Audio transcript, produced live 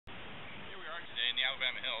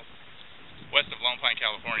west of Lone Pine,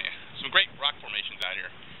 California. Some great rock formations out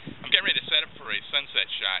here. I'm getting ready to set up for a sunset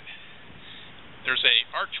shot. There's a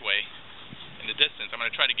archway in the distance. I'm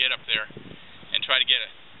going to try to get up there and try to get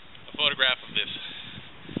a photograph of this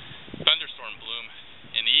thunderstorm bloom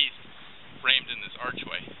in the east framed in this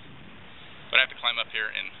archway. But I have to climb up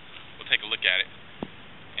here and we'll take a look at it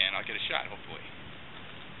and I'll get a shot, hopefully.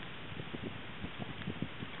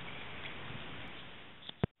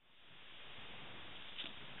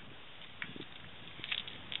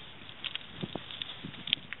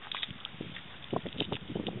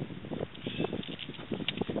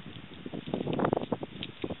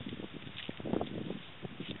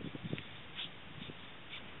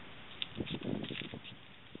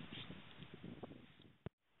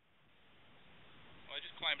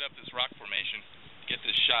 Climbed up this rock formation to get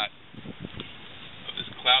this shot of this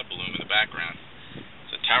cloud bloom in the background.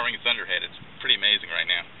 It's a towering thunderhead. It's pretty amazing right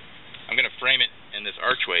now. I'm going to frame it in this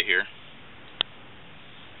archway here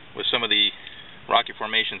with some of the rocky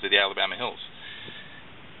formations of the Alabama hills.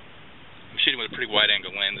 I'm shooting with a pretty wide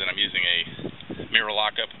angle lens and I'm using a mirror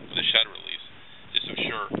lockup with a shutter release.